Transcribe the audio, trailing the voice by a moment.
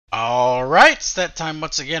Alright, it's that time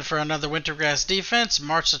once again for another Wintergrasp Defense,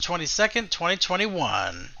 March the 22nd,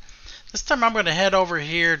 2021. This time I'm going to head over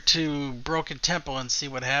here to Broken Temple and see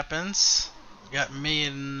what happens. Got me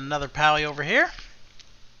and another pally over here.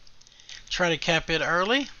 Try to cap it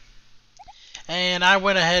early. And I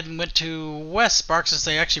went ahead and went to West Spark since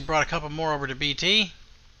they actually brought a couple more over to BT.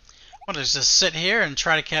 I'm going to just sit here and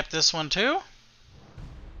try to cap this one too.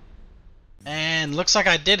 And looks like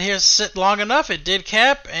I did here sit long enough. It did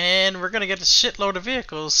cap, and we're going to get a shitload of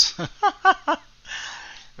vehicles.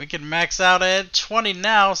 We can max out at 20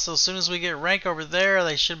 now, so as soon as we get rank over there,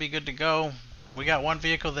 they should be good to go. We got one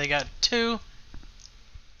vehicle, they got two.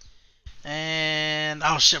 And,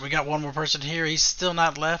 oh shit, we got one more person here. He's still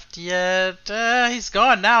not left yet. He's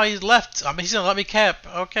gone now. He's left. I mean, he's going to let me cap.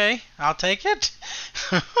 Okay, I'll take it.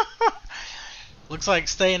 Looks like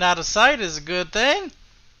staying out of sight is a good thing.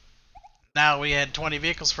 Now we had 20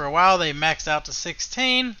 vehicles for a while. They maxed out to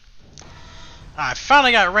 16. I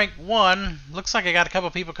finally got rank 1. Looks like I got a couple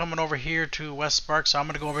people coming over here to West Spark, so I'm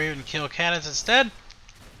going to go over here and kill cannons instead.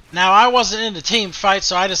 Now I wasn't in the team fight,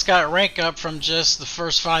 so I just got rank up from just the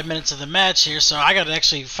first 5 minutes of the match here, so I got to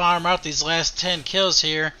actually farm out these last 10 kills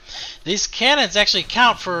here. These cannons actually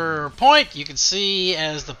count for a point. You can see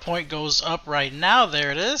as the point goes up right now. There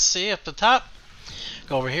it is. See up the top.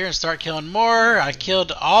 Go over here and start killing more. I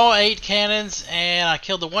killed all 8 cannons and I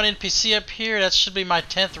killed the one NPC up here. That should be my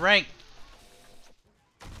 10th rank.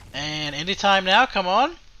 And anytime now, come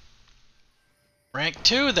on. Rank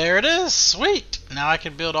 2, there it is. Sweet. Now I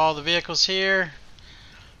can build all the vehicles here.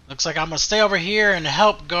 Looks like I'm going to stay over here and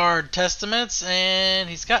help guard Testaments. And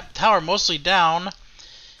he's got tower mostly down.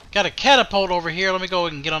 Got a catapult over here. Let me go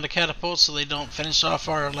and get on the catapult so they don't finish off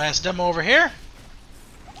our last demo over here.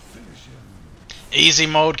 Easy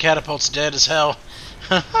mode, catapult's dead as hell.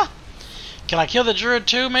 Can I kill the druid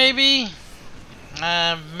too, maybe?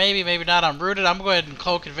 Maybe, maybe not. I'm rooted. I'm going to go ahead and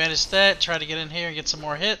cloak advantage that. Try to get in here and get some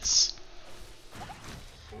more hits.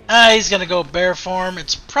 He's going to go bear form.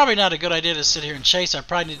 It's probably not a good idea to sit here and chase. I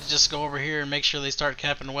probably need to just go over here and make sure they start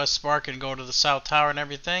capping West Spark and go to the South Tower and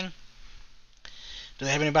everything. Do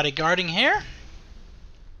they have anybody guarding here?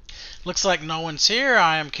 Looks like no one's here.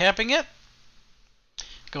 I am capping it.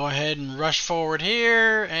 Go ahead and rush forward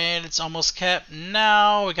here, and it's almost capped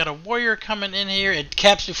now. We got a warrior coming in here. It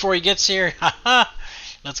caps before he gets here. Haha.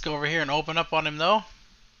 Let's go over here and open up on him though.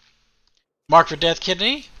 Mark for death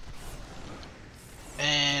kidney.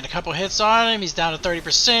 And a couple hits on him. He's down to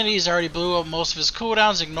 30%. He's already blew up most of his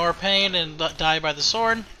cooldowns. Ignore pain and die by the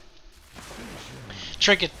sword.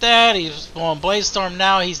 Trinket that. He's going Blaze Storm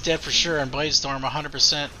now. He's dead for sure. And Blaze Storm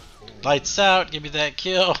 100%. Lights out. Give me that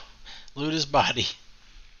kill. Loot his body.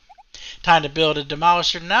 Time to build a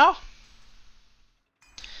Demolisher now.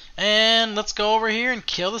 And let's go over here and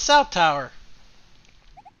kill the South Tower.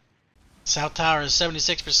 South Tower is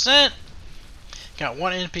 76%. Got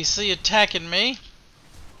one NPC attacking me.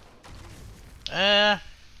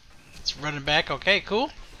 It's running back. Okay,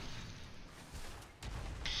 cool.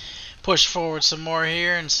 Push forward some more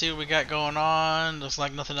here and see what we got going on. Looks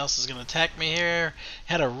like nothing else is going to attack me here.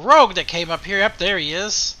 Had a rogue that came up here. Yep, there he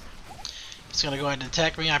is. He's going to go ahead and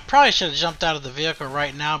attack me. I probably should have jumped out of the vehicle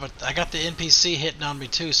right now, but I got the NPC hitting on me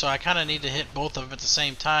too, so I kind of need to hit both of them at the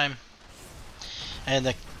same time. And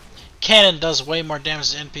the cannon does way more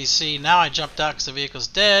damage to NPC. Now I jumped out because the vehicle's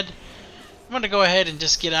dead. I'm going to go ahead and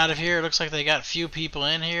just get out of here. It looks like they got a few people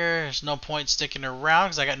in here. There's no point sticking around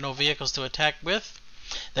because I got no vehicles to attack with.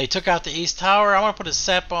 They took out the East Tower. I'm going to put a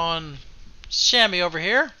sap on Chamois over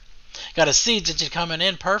here. Got a siege engine coming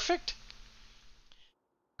in. Perfect.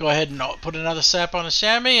 Go ahead and put another sap on the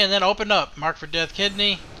Chamois and then open up. Mark for death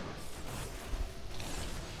kidney.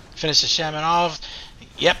 Finish the Chamois off.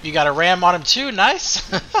 Yep, you got a ram on him too. Nice.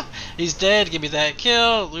 He's dead. Give me that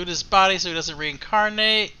kill. Loot his body so he doesn't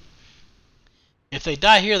reincarnate. If they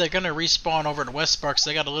die here, they're going to respawn over at West Spark, so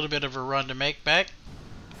they got a little bit of a run to make back.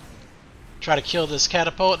 Try to kill this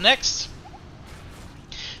catapult next.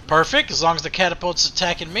 Perfect. As long as the catapult's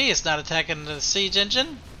attacking me, it's not attacking the siege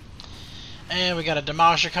engine. And we got a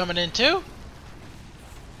Demolisher coming in too.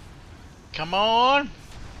 Come on.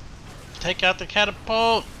 Take out the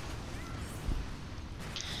catapult.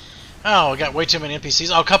 Oh, we got way too many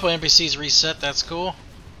NPCs. Oh, a couple of NPCs reset. That's cool.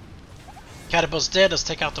 Catapult's dead. Let's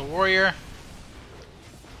take out the warrior.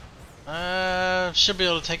 Should be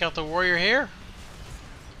able to take out the warrior here.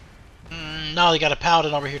 No, they got a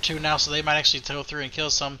paladin over here too now, so they might actually go through and kill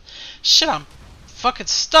some. Shit, I'm fucking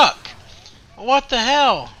stuck. What the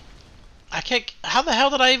hell? I can't. How the hell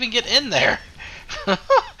did I even get in there?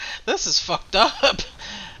 This is fucked up.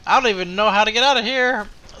 I don't even know how to get out of here.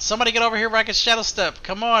 Somebody get over here where I can shadow step.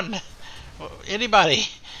 Come on. Anybody.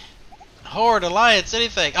 Horde, Alliance,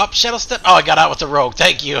 anything. Oh, Shadow Step. Oh, I got out with the rogue.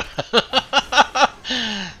 Thank you.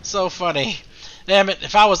 So funny. Damn it.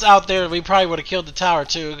 If I was out there, we probably would have killed the tower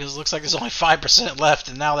too, because it looks like there's only 5% left,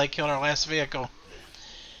 and now they killed our last vehicle.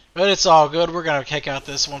 But it's all good. We're going to take out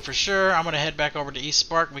this one for sure. I'm going to head back over to East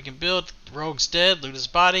Spark. We can build. The rogue's dead. Loot his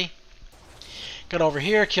body. Get over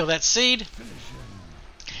here. Kill that seed.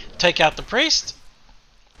 Take out the priest.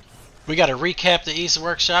 We got to recap the East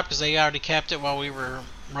Workshop because they already capped it while we were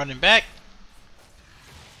running back.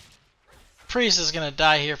 Priest is going to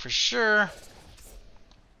die here for sure.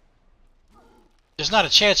 There's not a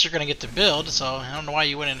chance you're going to get to build, so I don't know why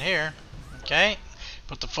you went in here. Okay.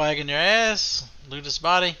 Put the flag in your ass. Loot his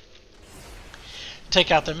body.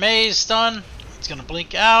 Take out the maze. Stun. It's going to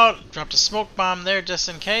blink out. Drop the smoke bomb there just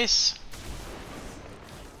in case.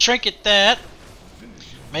 Trinket that.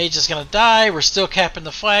 Mage is going to die. We're still capping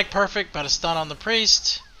the flag. Perfect. But a stun on the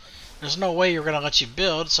priest. There's no way you're going to let you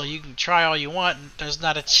build, so you can try all you want. There's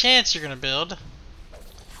not a chance you're going to build.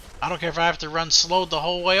 I don't care if I have to run slowed the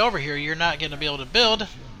whole way over here. You're not going to be able to build.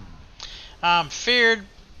 I'm feared.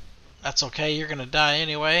 That's okay. You're going to die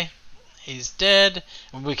anyway. He's dead.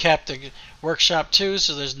 And we capped the workshop too,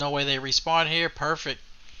 so there's no way they respawn here. Perfect.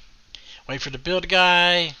 Wait for the build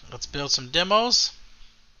guy. Let's build some demos.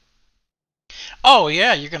 Oh,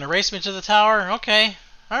 yeah. You're going to race me to the tower? Okay.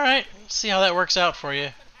 Alright. Let's see how that works out for you.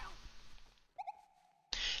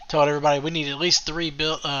 Told everybody we need at least 3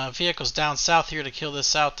 vehicles down south here to kill this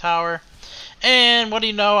south tower. And what do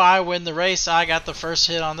you know? I win the race. I got the first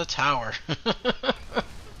hit on the tower.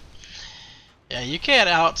 Yeah, you can't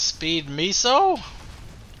outspeed Meso.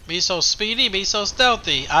 Meso speedy, Meso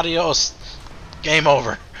stealthy. Adios. Game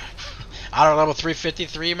over. Auto level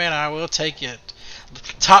 353, man. I will take it.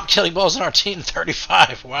 Top killing blows in our team,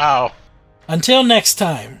 35. Wow. Until next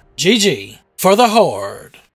time, GG for the Horde.